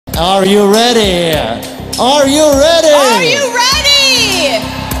Are you ready? Are you ready? Are you ready?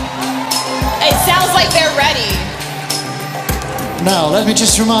 It sounds like they're ready. Now, let me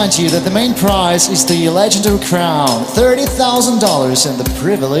just remind you that the main prize is the legendary crown, $30,000, and the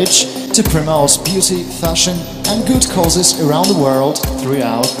privilege to promote beauty, fashion, and good causes around the world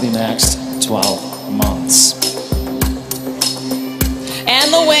throughout the next 12 months.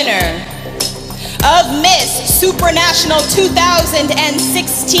 And the winner of Miss Supranational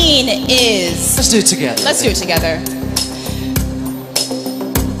 2016 is... Let's do it together. Let's do it together.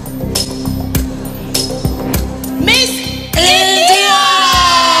 Miss India!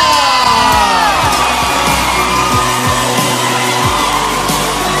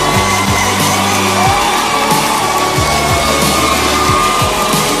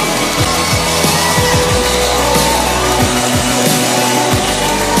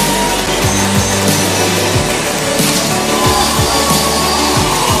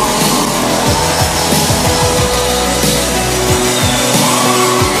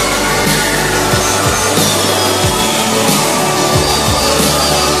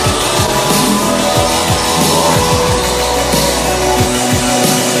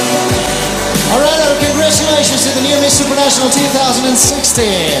 Congratulations to the new Miss Supranational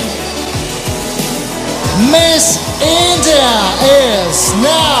 2016. Miss India is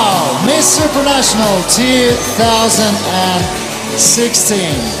now Miss Supranational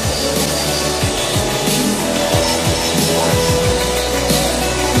 2016.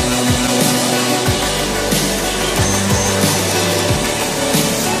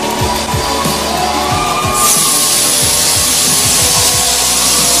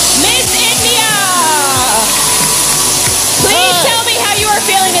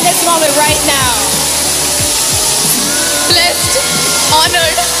 Feeling in this moment right now? Blessed,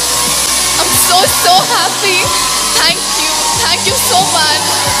 honored. I'm so happy. Thank you so much.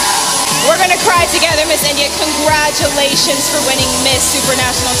 We're gonna cry together, Miss India. Congratulations for winning Miss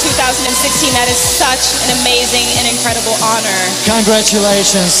Supranational 2016. That is such an amazing and incredible honor.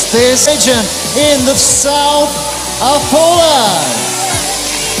 Congratulations, this region in the south of Poland.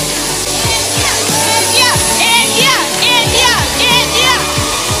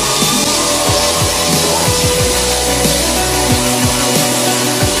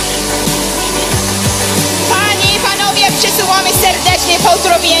 Przysyłamy serdecznie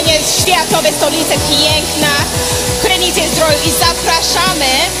pozdrowienie z światowej stolicy piękna, Krynicy Zdroju i zapraszamy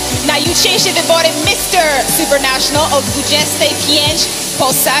na jutrzejsze wybory Mr. Supranational o 25 w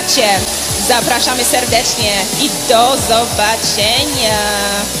Posacie. Zapraszamy serdecznie i do zobaczenia.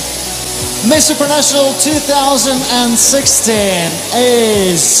 Miss Supranational 2016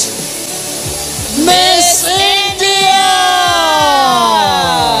 is Miss India!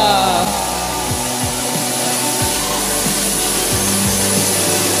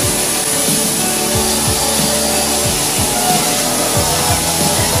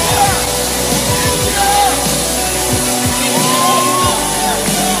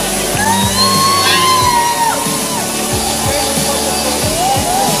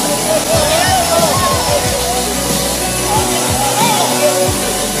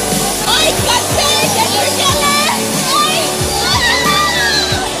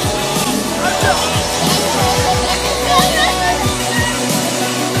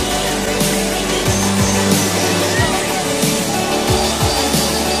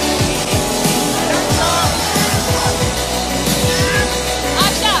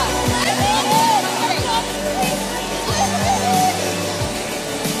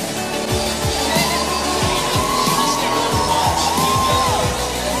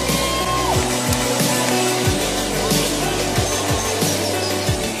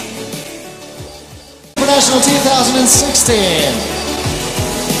 Supranational 2016.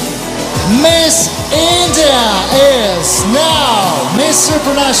 Miss India is now Miss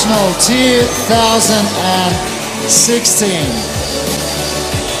Supranational 2016.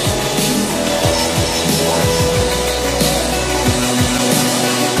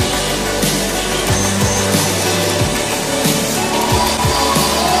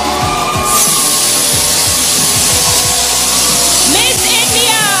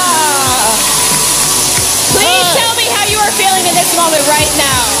 Feeling in this moment right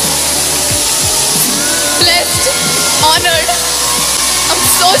now? Blessed, honored. I'm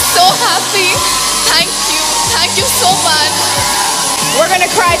so happy. Thank you so much. We're gonna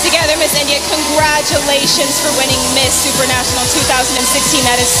cry together, Miss India. Congratulations for winning Miss Supranational 2016.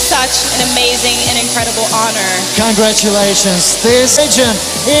 That is such an amazing and incredible honor. Congratulations, this region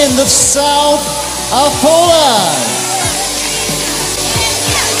in the south of Poland.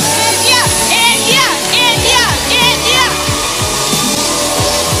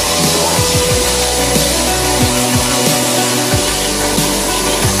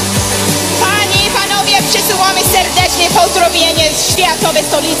 pozdrowienie z światowej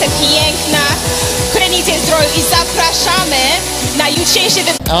stolicy piękna, Krynicy Zdroju i zapraszamy na jutrzejszy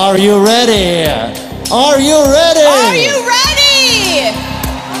Are you ready? Are you ready? Are you ready?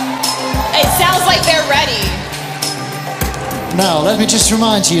 It sounds like they're ready. Now, let me just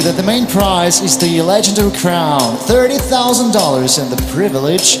remind you that the main prize is the legendary crown, $30,000, and the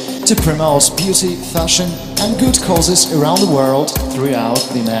privilege to promote beauty, fashion, and good causes around the world throughout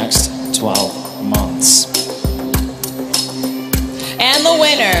the next 12 months. And the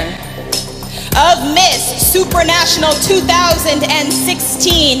winner of Miss Supranational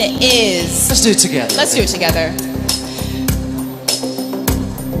 2016 is... Let's do it together. Let's do it together.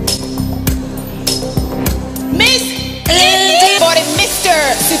 Miss Mr.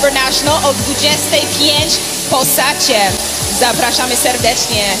 Supranational o 25 po sacie. Zapraszamy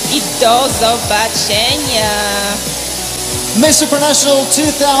serdecznie i do zobaczenia. Miss Supranational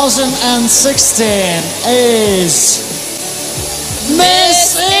 2016 is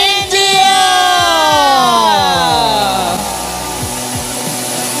Miss India!